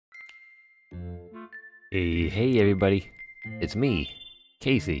Hey everybody, it's me,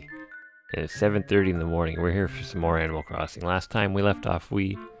 Casey, and it's 7:30 in the morning. We're here for some more Animal Crossing. Last time we left off,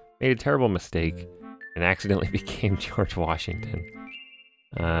 we made a terrible mistake and accidentally became George Washington.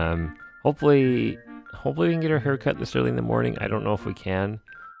 Hopefully we can get our hair cut this early in the morning. I don't know if we can,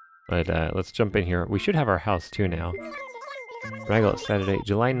 but let's jump in here. We should have our house too now. Raggle, it's Saturday,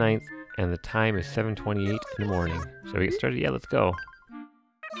 July 9th, and the time is 7:28 in the morning. Shall we get started? Yeah, let's go.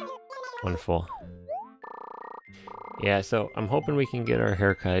 Wonderful. Yeah, so I'm hoping we can get our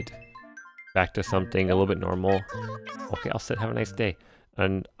haircut back to something a little bit normal. Okay, I'll sit. Have a nice day.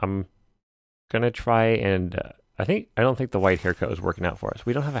 And I'm gonna try and I don't think the white haircut was working out for us.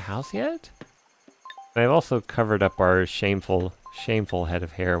 We don't have a house yet. And I've also covered up our shameful head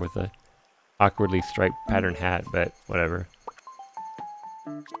of hair with a awkwardly striped pattern hat, but whatever.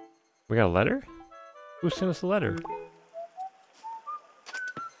 We got a letter? Who sent us a letter?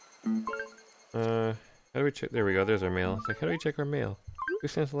 How do we check? There we go, there's our mail. It's like, how do we check our mail? Who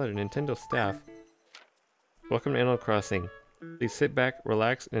sent us a letter? Nintendo staff. Welcome to Animal Crossing. Please sit back,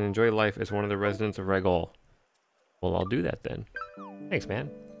 relax, and enjoy life as one of the residents of Regol. Well, I'll do that then. Thanks,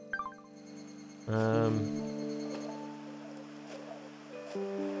 man.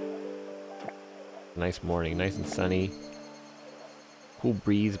 Nice morning, nice and sunny. Cool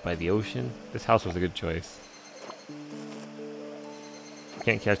breeze by the ocean. This house was a good choice.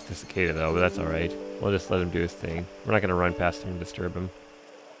 Can't catch the cicada though, but that's alright. We'll just let him do his thing. We're not gonna run past him and disturb him.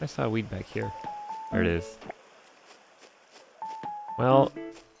 I saw a weed back here. There it is. Well,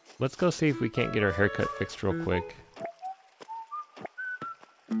 let's go see if we can't get our haircut fixed real quick.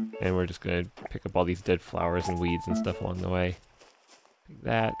 And we're just gonna pick up all these dead flowers and weeds and stuff along the way. Like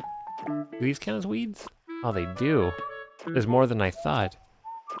that. Do these count as weeds? Oh, they do. There's more than I thought.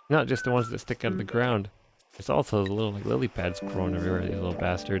 Not just the ones that stick out of the ground. There's also the little like lily pads growing everywhere, these little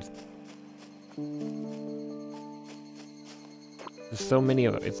bastards. There's so many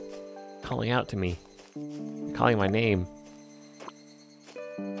of them. It's calling out to me. Calling my name.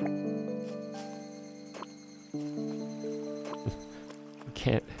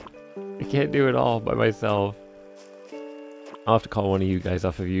 I can't do it all by myself. I'll have to call one of you guys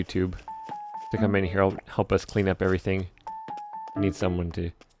off of YouTube to come in here, help us clean up everything. I need someone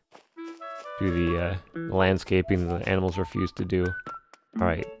to do the landscaping the animals refuse to do.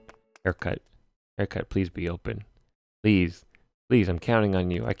 Alright, haircut. Haircut, please be open. Please. Please, I'm counting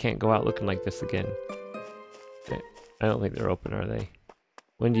on you. I can't go out looking like this again. I don't think they're open, are they?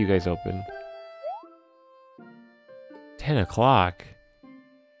 When do you guys open? 10 o'clock?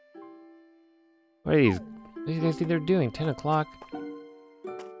 What do you guys think they're doing? 10 o'clock?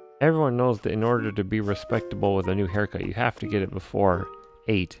 Everyone knows that in order to be respectable with a new haircut, you have to get it before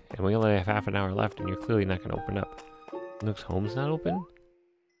 8. And we only have half an hour left, and you're clearly not going to open up. Nook's Home's not open?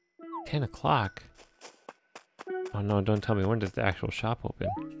 10 o'clock? Oh no, don't tell me. When does the actual shop open?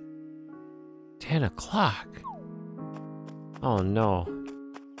 10 o'clock? Oh no.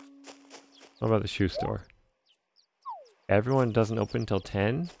 What about the shoe store? Everyone doesn't open till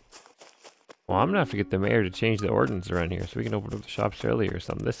 10? Well, I'm gonna have to get the mayor to change the ordinance around here so we can open up the shops earlier or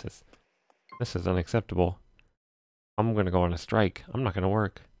something. This is unacceptable. I'm gonna go on a strike. I'm not gonna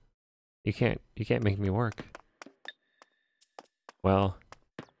work. You can't make me work. Well,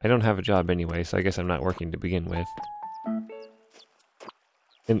 I don't have a job anyway, so I guess I'm not working to begin with.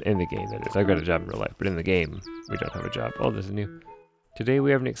 In the game, that is. I've got a job in real life, but in the game, we don't have a job. Oh, there's a new... Today we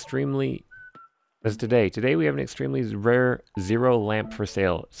have an extremely... That's today. Today we have an extremely rare zero lamp for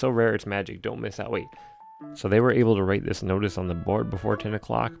sale. So rare it's magic. Don't miss out. Wait. So they were able to write this notice on the board before 10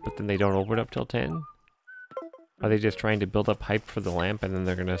 o'clock, but then they don't open up till 10? Are they just trying to build up hype for the lamp and then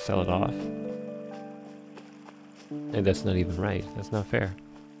they're going to sell it off? And that's not even right. That's not fair.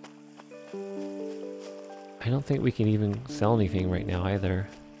 I don't think we can even sell anything right now either.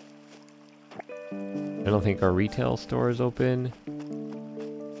 I don't think our retail store is open.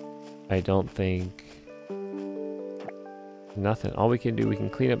 I don't think... Nothing. All we can do, we can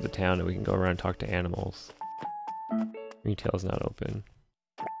clean up the town and we can go around and talk to animals. Retail's not open.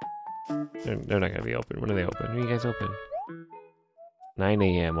 They're not gonna be open. When are they open? When are you guys open? 9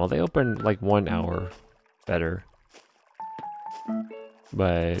 a.m. Well, they open like 1 hour better.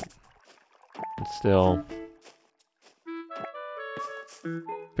 But... It's still...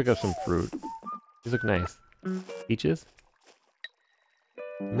 Pick up some fruit. These look nice. Peaches?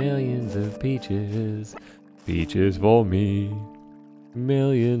 Millions of peaches. Peaches for me.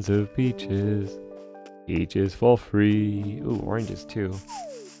 Millions of peaches. Peaches for free. Ooh, oranges too.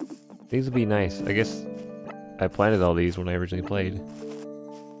 These would be nice. I guess I planted all these when I originally played.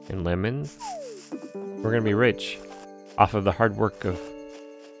 And lemons? We're gonna be rich off of the hard work of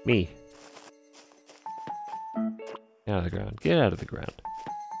me. Get out of the ground. Get out of the ground.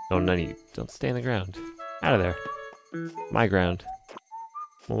 No, none of you. Don't stay in the ground. Out of there. My ground. I'm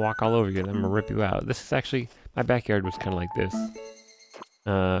gonna walk all over you and I'm gonna rip you out. This is actually, my backyard was kind of like this.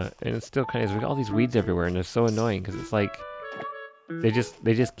 And it's still kind of, there's all these weeds everywhere and they're so annoying because it's like, they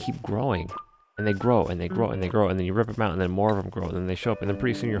just keep growing. And they grow and they grow and they grow and then you rip them out and then more of them grow and then they show up and then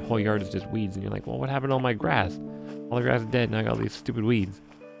pretty soon your whole yard is just weeds and you're like, well, what happened to all my grass? All the grass is dead and I got all these stupid weeds.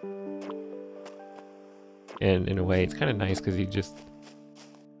 And in a way, it's kind of nice because you just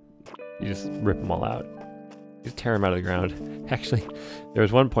rip them all out. You just tear them out of the ground. Actually, there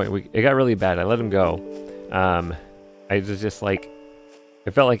was one point, it got really bad. I let them go. I was just like,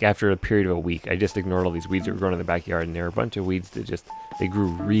 it felt like after a period of a week, I just ignored all these weeds that were growing in the backyard, and there were a bunch of weeds that they grew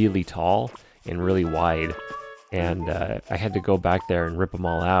really tall and really wide. And I had to go back there and rip them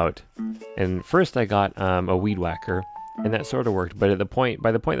all out. And first I got a weed whacker, and that sort of worked. But by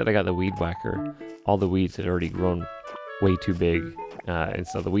the point that I got the weed whacker, all the weeds had already grown way too big. And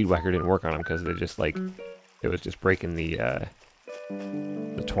so the weed whacker didn't work on them because it was just breaking the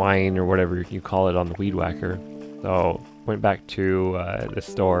twine or whatever you call it on the weed whacker. So went back to the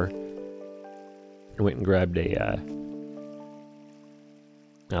store and went and grabbed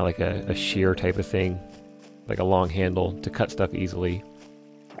like a shear type of thing, like a long handle to cut stuff easily.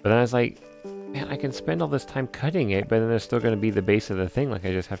 But then I was like, man, I can spend all this time cutting it, but then there's still going to be the base of the thing, like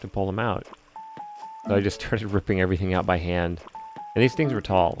I just have to pull them out. So I just started ripping everything out by hand. And these things were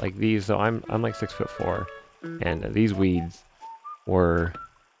tall, like these, so I'm like 6'4", and these weeds were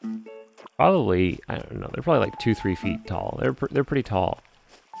probably, I don't know, they're probably like 2-3 feet tall. They're pretty tall.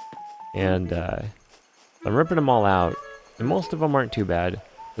 And I'm ripping them all out, and most of them aren't too bad.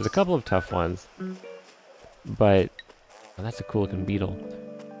 There's a couple of tough ones, but oh, that's a cool looking beetle.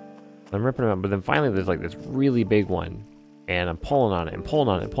 I'm ripping them out, but then finally there's like this really big one, and I'm pulling on it and pulling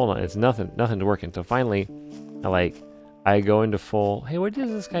on it and pulling on it. It's nothing to work in. So finally, I go into full, hey, what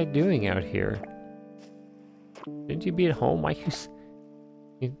is this guy doing out here? Didn't you be at home? Why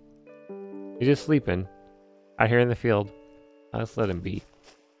you're just sleeping out here in the field? Let's let him be.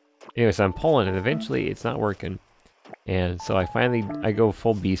 Anyway, so I'm pulling, and eventually it's not working. And so I go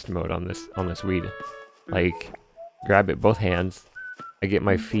full beast mode on this weed. Like, grab it both hands. I get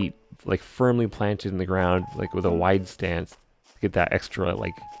my feet like firmly planted in the ground, like with a wide stance. Get that extra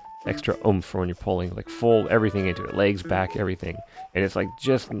oomph for when you're pulling, like full everything into it, legs, back, everything. And it's like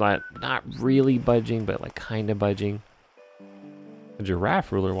just not really budging, but like kind of budging. A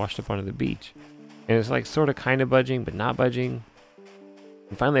giraffe ruler washed up onto the beach. And it's like sort of kind of budging, but not budging.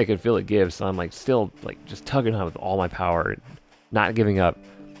 And finally I could feel it give, so I'm like still like just tugging on with all my power, not giving up.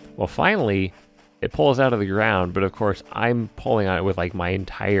 Well, finally it pulls out of the ground, but of course I'm pulling on it with like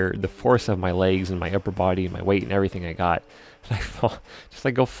the force of my legs and my upper body and my weight and everything I got. And I fall, just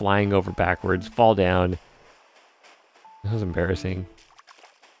like go flying over backwards, fall down. It was embarrassing.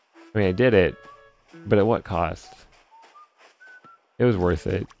 I mean, I did it, but at what cost? It was worth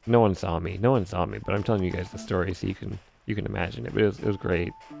it. No one saw me, but I'm telling you guys the story so you can imagine it, but it was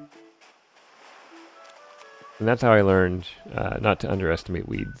great. And that's how I learned not to underestimate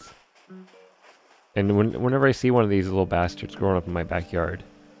weeds. And whenever I see one of these little bastards growing up in my backyard,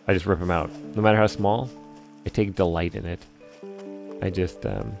 I just rip them out. No matter how small, I take delight in it. I just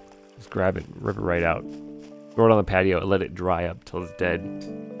grab it, rip it right out. Throw it on the patio and let it dry up till it's dead.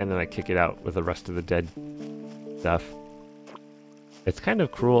 And then I kick it out with the rest of the dead stuff. It's kind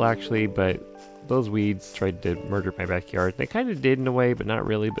of cruel actually, but those weeds tried to murder my backyard. They kind of did in a way, but not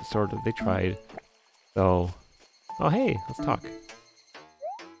really, but sort of. They tried. So, oh hey, let's talk.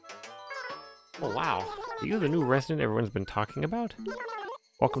 Oh wow, are you the new resident everyone's been talking about?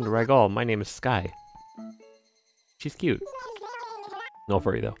 Welcome to Ragall, my name is Sky. She's cute. No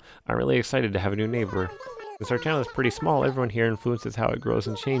furry though. I'm really excited to have a new neighbor. Since our town is pretty small, everyone here influences how it grows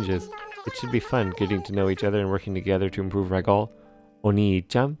and changes. It should be fun getting to know each other and working together to improve Ragall.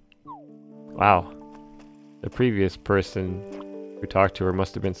 Oni-chan? Wow. The previous person who talked to her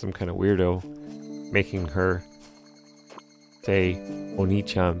must have been some kind of weirdo, making her say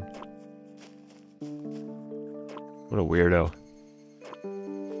Oni-chan. What a weirdo.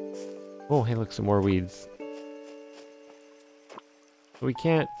 Oh, hey, look, some more weeds. We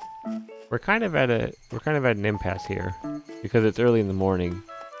can't. We're kind of at an impasse here because it's early in the morning.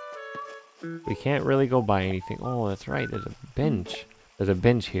 We can't really go buy anything. Oh, that's right. There's a bench. There's a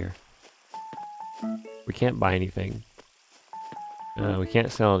bench here. We can't buy anything. We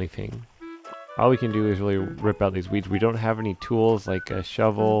can't sell anything. All we can do is really rip out these weeds. We don't have any tools like a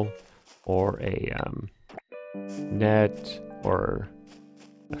shovel or a net or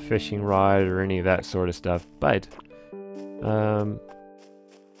a fishing rod or any of that sort of stuff. But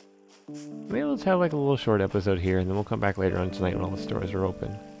Maybe let's have like a little short episode here, and then we'll come back later on tonight when all the stores are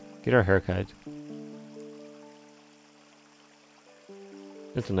open. Get our haircut.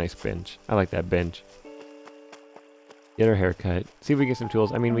 It's a nice bench. I like that bench. Get our haircut. See if we get some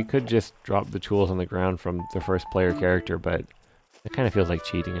tools. I mean, we could just drop the tools on the ground from the first player character, but it kind of feels like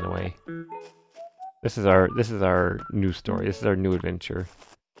cheating in a way. This is our new story. This is our new adventure.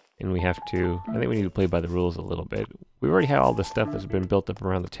 And we have to, I think we need to play by the rules a little bit. We already have all the stuff that's been built up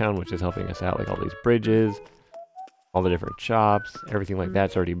around the town, which is helping us out, like all these bridges, all the different shops, everything like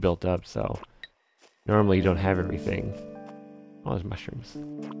that's already built up, so normally you don't have everything. Oh, there's mushrooms.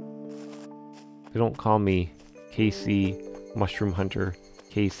 They don't call me KC Mushroom Hunter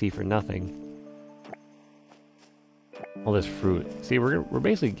KC for nothing. All this fruit. See, we're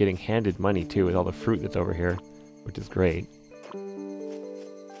basically getting handed money too with all the fruit that's over here, which is great.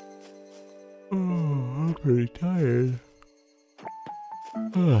 Oh, I'm pretty tired.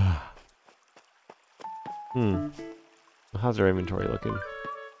 How's our inventory looking?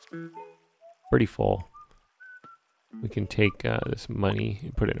 Pretty full. We can take this money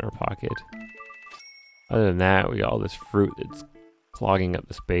and put it in our pocket. Other than that, we got all this fruit that's clogging up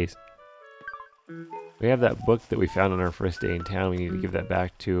the space. We have that book that we found on our first day in town. We need to give that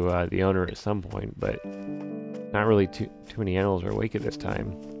back to the owner at some point, but not really too many animals are awake at this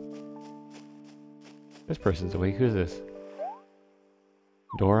time. This person's awake. Who's this?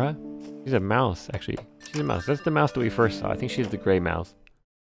 Dora? She's a mouse, actually. She's a mouse. That's the mouse that we first saw. I think she's the gray mouse.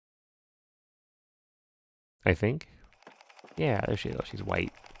 I think. Yeah, there she is. She's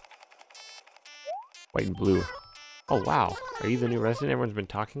white. White and blue. Oh, wow. Are you the new resident everyone's been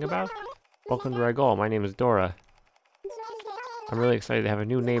talking about? Welcome to Ragol. My name is Dora. I'm really excited to have a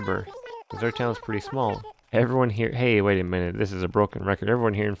new neighbor, because our town's pretty small. Everyone here... Hey, wait a minute. This is a broken record.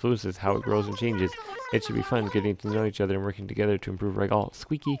 Everyone here influences how it grows and changes. It should be fun getting to know each other and working together to improve Ragol.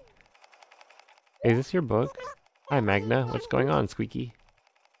 Squeaky. Hey, is this your book? Hi, Magna. What's going on, Squeaky?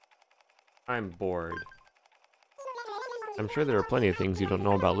 I'm bored. I'm sure there are plenty of things you don't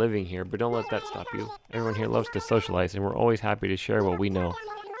know about living here, but don't let that stop you. Everyone here loves to socialize, and we're always happy to share what we know.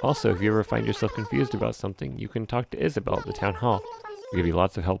 Also, if you ever find yourself confused about something, you can talk to Isabel at the town hall. We'll give you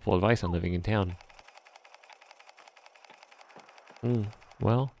lots of helpful advice on living in town.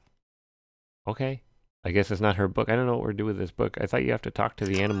 Well, okay. I guess it's not her book. I don't know what we're doing with this book. I thought you have to talk to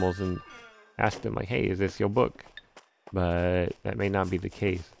the animals and ask them, like, hey, is this your book? But that may not be the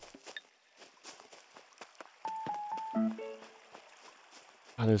case.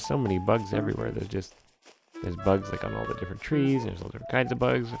 Oh, there's so many bugs everywhere. There's bugs like on all the different trees, and there's all different kinds of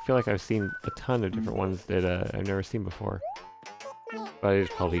bugs. I feel like I've seen a ton of different ones that I've never seen before. But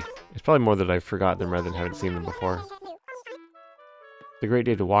it's probably more that I've forgotten them rather than haven't seen them before. It's a great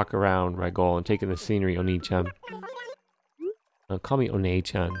day to walk around Ragol and take in the scenery, Oni-chan. Call me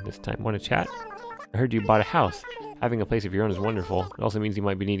One-chan this time. Want to chat? I heard you bought a house. Having a place of your own is wonderful. It also means you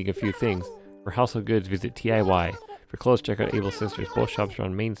might be needing a few things. For household goods, visit TIY. For clothes, check out Able Sisters. Both shops are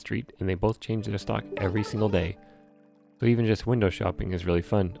on Main Street, and they both change their stock every single day. So even just window shopping is really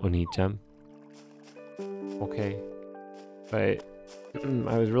fun, Oni-chan. Okay. But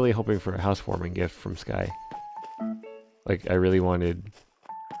I was really hoping for a housewarming gift from Sky. Like, I really wanted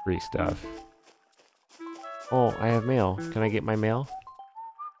free stuff. Oh, I have mail. Can I get my mail?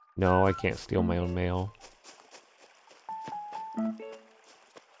 No, I can't steal my own mail.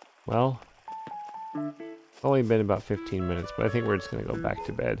 Well, only been about 15 minutes, but I think we're just going to go back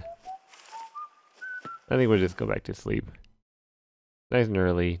to bed. I think we'll just go back to sleep. Nice and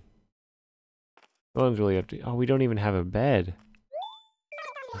early. No one's really up to... Oh, we don't even have a bed.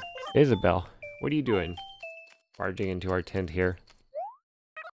 Isabel, what are you doing? Barging into our tent here.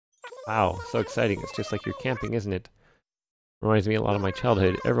 Wow, so exciting. It's just like you're camping, isn't it? Reminds me a lot of my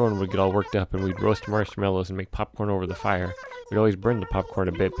childhood. Everyone would get all worked up and we'd roast marshmallows and make popcorn over the fire. We'd always burn the popcorn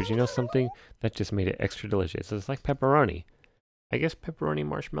a bit, but you know something? That just made it extra delicious. It's like pepperoni. I guess pepperoni and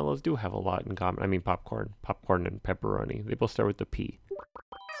marshmallows do have a lot in common. I mean popcorn. Popcorn and pepperoni. They both start with the P.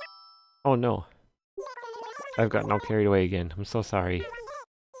 Oh no. I've gotten all carried away again. I'm so sorry.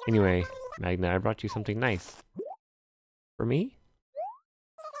 Anyway, Magna, I brought you something nice. For me?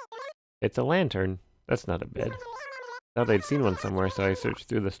 It's a lantern. That's not a bed. Thought I'd seen one somewhere, so I searched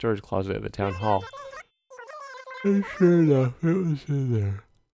through the storage closet at the town hall. And sure enough, it was in there.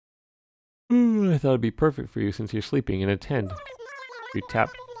 I thought it'd be perfect for you since you're sleeping in a tent. If you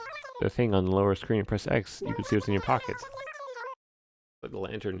tap the thing on the lower screen and press X, you can see what's in your pockets. Put the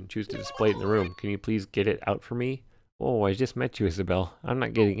lantern and choose to display it in the room. Can you please get it out for me? Oh, I just met you, Isabel. I'm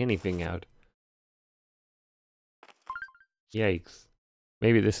not getting anything out. Yikes.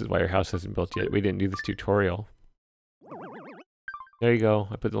 Maybe this is why your house hasn't built yet. We didn't do this tutorial. There you go.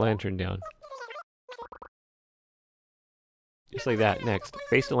 I put the lantern down. Just like that. Next,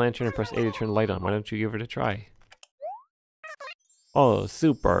 face the lantern and press A to turn the light on. Why don't you give it a try? Oh,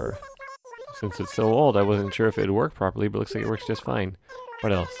 super. Since it's so old, I wasn't sure if it would work properly, but looks like it works just fine.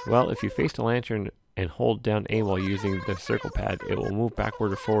 What else? Well, if you face the lantern and hold down A while using the circle pad, it will move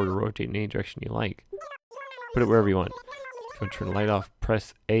backward or forward or rotate in any direction you like. Put it wherever you want. If you want to turn the light off,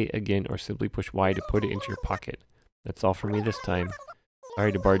 press A again or simply push Y to put it into your pocket. That's all for me this time.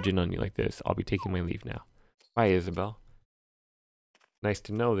 Sorry to barge in on you like this. I'll be taking my leave now. Bye, Isabel. Nice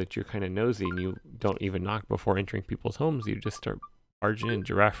to know that you're kind of nosy and you don't even knock before entering people's homes. You just start barging in.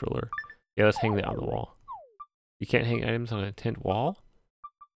 Giraffe ruler. Yeah, let's hang that on the wall. You can't hang items on a tent wall?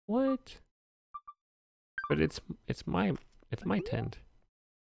 What? But it's my tent.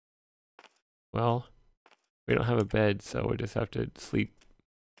 Well, we don't have a bed, so we just have to sleep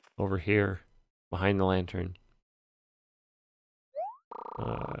over here behind the lantern.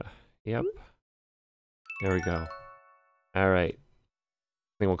 Yep. There we go. Alright.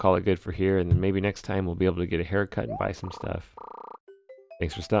 I think we'll call it good for here, and then maybe next time we'll be able to get a haircut and buy some stuff.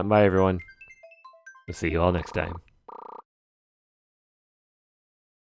 Thanks for stopping by, everyone. We'll see you all next time.